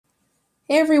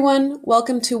Hey everyone,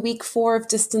 welcome to week 4 of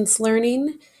distance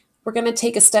learning. We're going to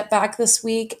take a step back this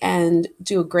week and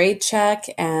do a grade check,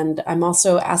 and I'm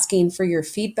also asking for your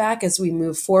feedback as we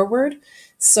move forward.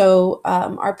 So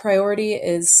our priority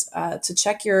is to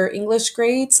check your English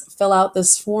grades, fill out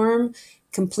this form,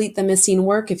 complete the missing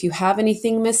work if you have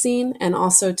anything missing, and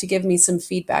also to give me some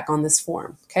feedback on this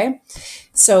form, okay?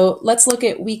 So let's look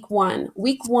at week 1.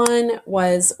 Week 1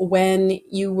 was when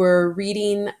you were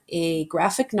reading a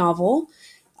graphic novel.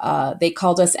 They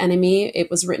called us Enemy. It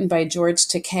was written by George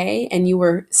Takei, and you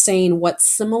were saying what's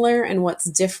similar and what's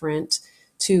different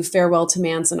to Farewell to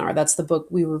Manzanar. That's the book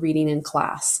we were reading in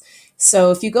class.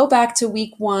 So if you go back to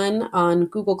week 1 on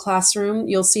Google Classroom,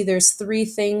 you'll see there's 3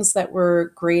 things that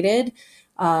were graded.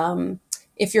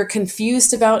 If you're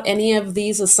confused about any of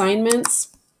these assignments,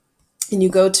 and you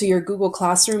go to your Google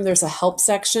Classroom, there's a help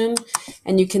section,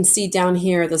 and you can see down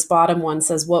here, this bottom one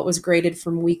says what was graded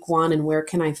from week 1 and where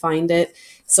can I find it.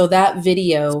 So that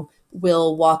video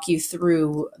will walk you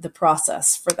through the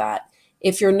process for that.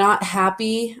 If you're not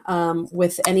happy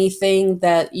with anything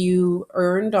that you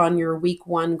earned on your week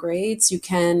 1 grades, you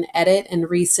can edit and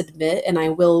resubmit, and I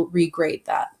will regrade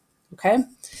that, okay?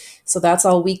 So that's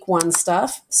all week 1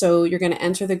 stuff. So you're gonna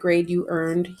enter the grade you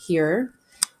earned here.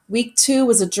 Week 2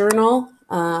 was a journal,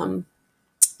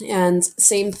 and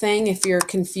same thing, if you're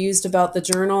confused about the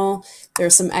journal,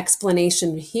 there's some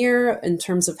explanation here in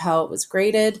terms of how it was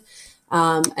graded.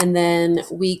 And then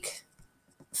week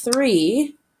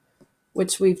 3,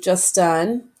 which we've just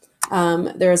done,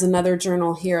 there's another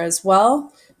journal here as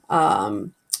well.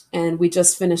 And we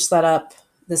just finished that up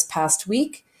this past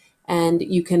week, and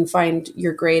you can find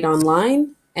your grade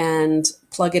online and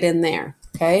plug it in there,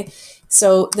 okay?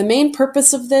 So the main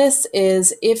purpose of this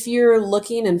is if you're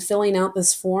looking and filling out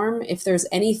this form, if there's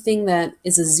anything that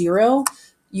is a 0,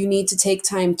 you need to take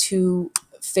time to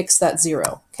fix that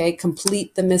 0, okay?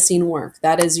 Complete the missing work.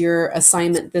 That is your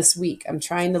assignment this week. I'm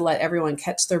trying to let everyone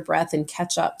catch their breath and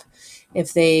catch up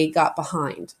if they got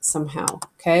behind somehow,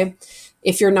 okay?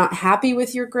 If you're not happy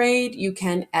with your grade, you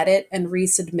can edit and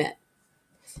resubmit.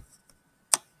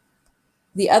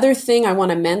 The other thing I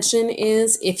want to mention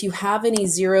is if you have any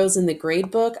 0s in the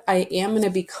grade book, I am going to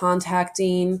be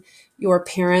contacting your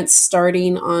parents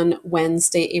starting on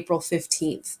Wednesday, April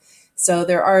 15th. So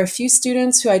there are a few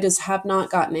students who I just have not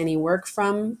gotten any work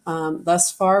from thus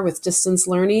far with distance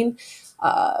learning.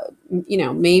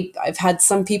 Maybe I've had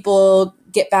some people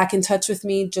get back in touch with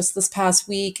me just this past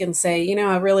week and say,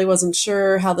 I really wasn't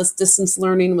sure how this distance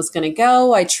learning was going to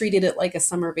go. I treated it like a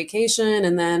summer vacation,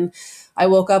 and then I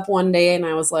woke up one day and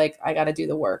I was like, I got to do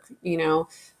the work.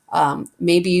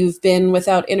 Maybe you've been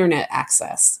without internet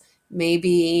access.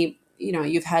 Maybe,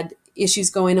 you've had issues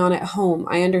going on at home.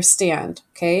 I understand.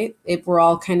 Okay. We're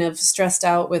all kind of stressed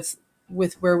out with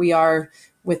where we are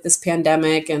with this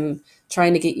pandemic and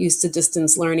trying to get used to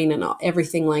distance learning and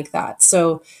everything like that.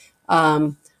 So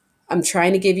I'm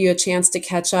trying to give you a chance to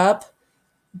catch up.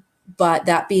 But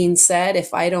that being said,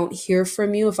 if I don't hear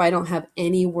from you, if I don't have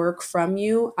any work from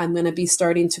you, I'm going to be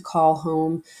starting to call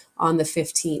home on the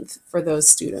 15th for those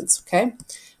students, okay?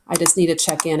 I just need to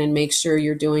check in and make sure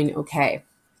you're doing okay.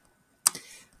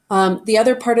 The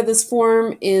other part of this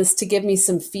form is to give me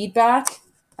some feedback.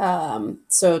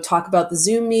 So talk about the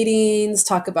Zoom meetings,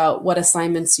 talk about what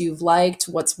assignments you've liked,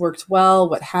 what's worked well,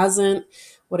 what hasn't,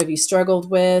 what have you struggled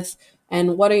with,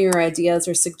 and what are your ideas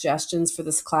or suggestions for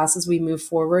this class as we move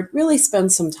forward. Really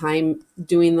spend some time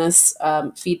doing this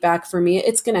feedback for me.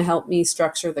 It's going to help me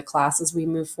structure the class as we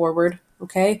move forward,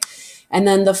 okay? And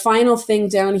then the final thing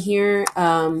down here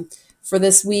for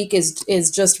this week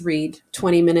is just read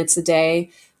 20 minutes a day.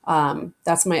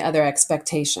 That's my other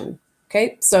expectation,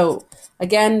 okay? So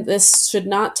again, this should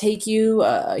not take you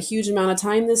a huge amount of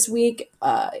time this week.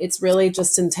 It's really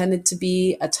just intended to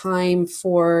be a time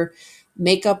for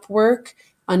makeup work,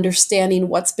 understanding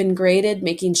what's been graded,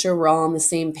 making sure we're all on the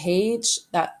same page.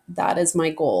 That is my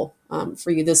goal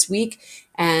for you this week.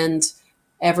 And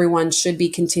everyone should be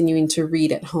continuing to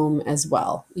read at home as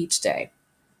well each day.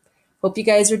 Hope you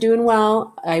guys are doing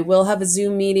well. I will have a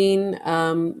Zoom meeting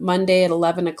Monday at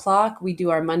 11 o'clock. We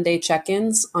do our Monday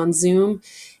check-ins on Zoom.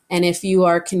 And if you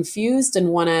are confused and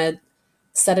want to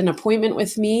set an appointment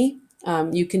with me,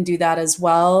 you can do that as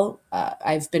well.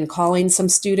 I've been calling some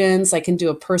students. I can do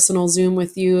a personal Zoom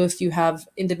with you if you have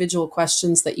individual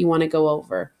questions that you want to go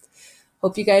over.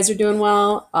 Hope you guys are doing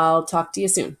well. I'll talk to you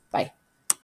soon. Bye.